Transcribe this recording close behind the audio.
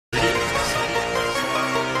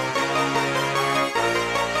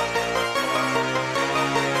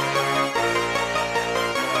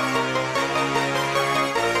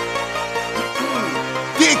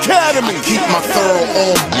Academy. I keep my thorough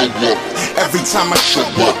on blow up every time I show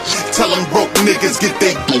up. Tell them broke niggas get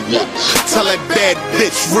they go up. Tell that bad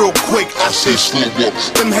bitch real quick I say slow up.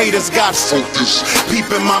 Them haters got focus.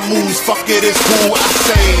 Peeping my moves, fuck it, it's cool. I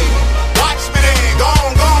say, watch me then, go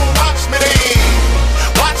on, watch me then.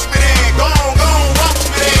 Watch me then, go on, watch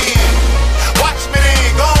me then. Watch me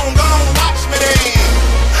then, go on, watch me then.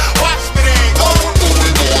 Watch me then, go on.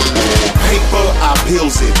 Paper, I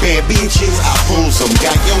pills it. Bad bitches, I pulls them.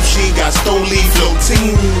 Got Yoshi, got Stoli, flow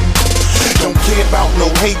team. Don't care about no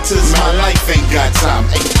haters, my life ain't got time,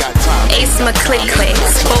 Ace McClick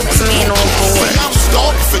spokesman on board. I'm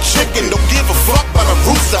starving for chicken, don't give a fuck about a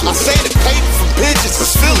rooster. I say the paper for bitches,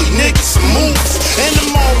 it's Philly niggas, some moves. And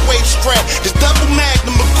I'm always strapped, this double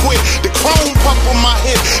magnum equip. The chrome pup on my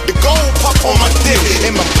hip, the gold pup on my dick.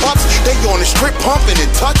 And my pups, they on the strip pumping and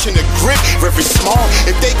touching the grip. Very small,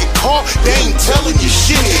 if they get caught, they ain't telling you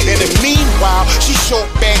shit. And in the meanwhile, she short,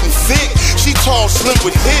 bad and thick. She tall, slim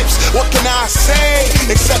with hips. What can I say?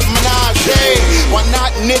 Except menage. Why not,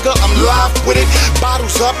 nigga? I'm live with it.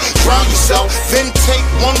 Bottles up, drown yourself, then take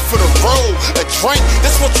one for the road. A drink,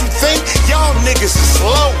 that's what you think? Y'all niggas is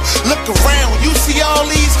slow. Look around, you see all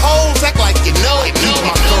these hoes, act like you know it. Keep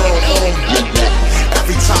my girl on blow up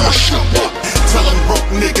every time I show up. Tell them broke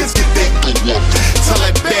niggas get they go up. Tell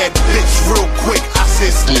that bad bitch real quick I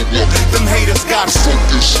said slow up. Them haters got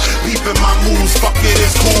focus. Peeping my moves, fuck it,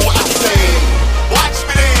 it's cool. I say, watch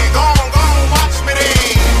me then, go on, watch me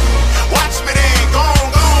then. Watch me then, go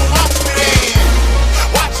on, watch me then.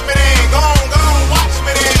 Watch me then, go on, watch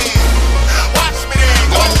me then. Watch me then,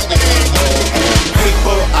 watch me then.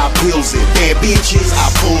 Paper, I pills it. Bad bitches, I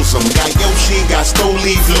pulls them. Got Yoshi, got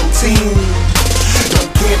Stoli, flow team.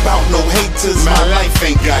 Don't care about no haters, my life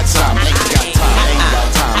ain't got time. Ain't got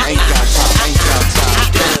time.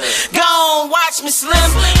 Go on, watch me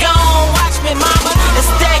Slim, go on, watch me Mama.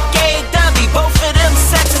 It's decade W, both of them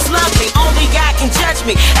sexes love me. Only God can judge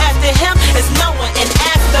me. After him is no one, and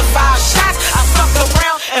after 5 shots, I fuck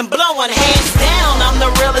around and blowing hands down. I'm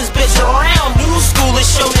the realest bitch around. New school is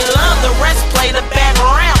show me love, the rest play the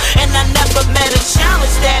background. And I never met a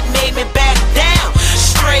challenge that made me back down.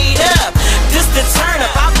 Straight up, this the turn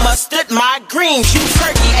up. I mustard my greens, you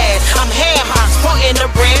turkey ass. I'm ham hocks, pointing the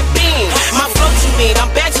red beam. My flow you mean, I'm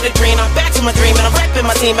back to the green, I'm back to my dream, and I'm repping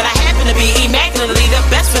my team, and I happen to be immaculately the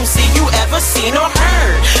best MC you ever seen or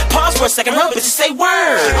heard. Pause for a second, real bitches say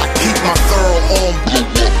word. I keep my thorough on blow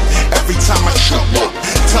up every time I show up.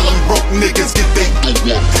 Tell them broke niggas get they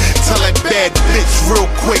go up. Tell that bad bitch real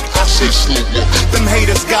quick I say slow up. Them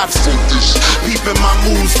haters got focus. Peeping my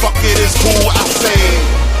moves, fuck it, it's cool. I say,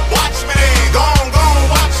 watch me then, go on,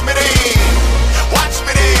 watch me then. Watch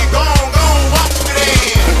me then, go on, watch me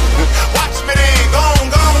then. Watch me then, go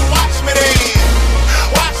on, watch me then.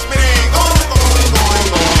 Watch me then, go on.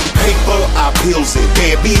 Paper, I pills it.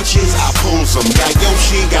 Bad bitches, I pulls them. Got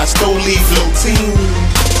Yoshi, got Stoli, flow team.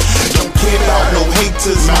 Don't care about no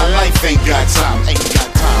haters, my life ain't got time. Ain't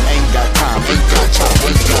got time.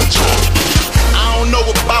 I don't know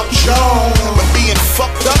about y'all, but being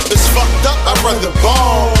fucked up is fucked up, I'd rather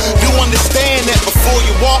ball. You understand that before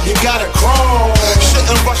you walk, you gotta crawl.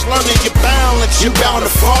 Shouldn't rush learning, you're bound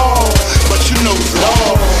to fall. But you know the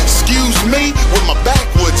law. Excuse me, where my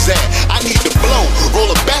backwoods at? I need to blow, roll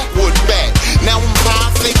a backwood back. Now I'm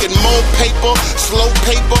high thinking more paper, slow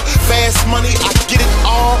paper, fast money, I get it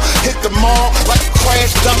all. Hit the mall like a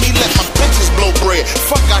crash dummy, let my bitches blow bread.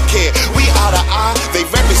 Fuck I care, we eye to eye, they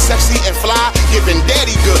very sexy and fly. Giving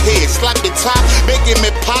daddy good head, slap the top, making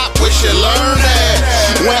me pop, wish you learned that.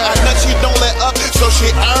 When I nut you don't let up, so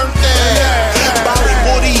she earned that. Bolly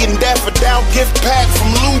Woody and Daffodil gift pack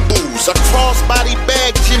from Lubu's. A crossbody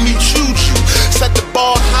bag, Jimmy Choo Choo. Set the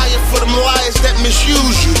bar higher for them liars that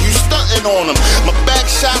misuse you. You stunting on them, my back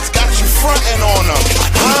shots got you fronting on them.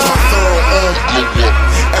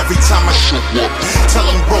 Every time I show up, tell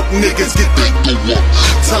them broke niggas get they go up.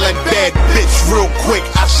 Tell that bad bitch real quick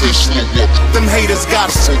I say slow up. Them haters got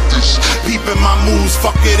focus. Peeping my moves,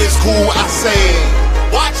 fuck it, it's cool. I say,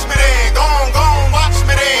 watch me then, go on, watch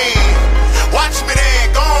me then.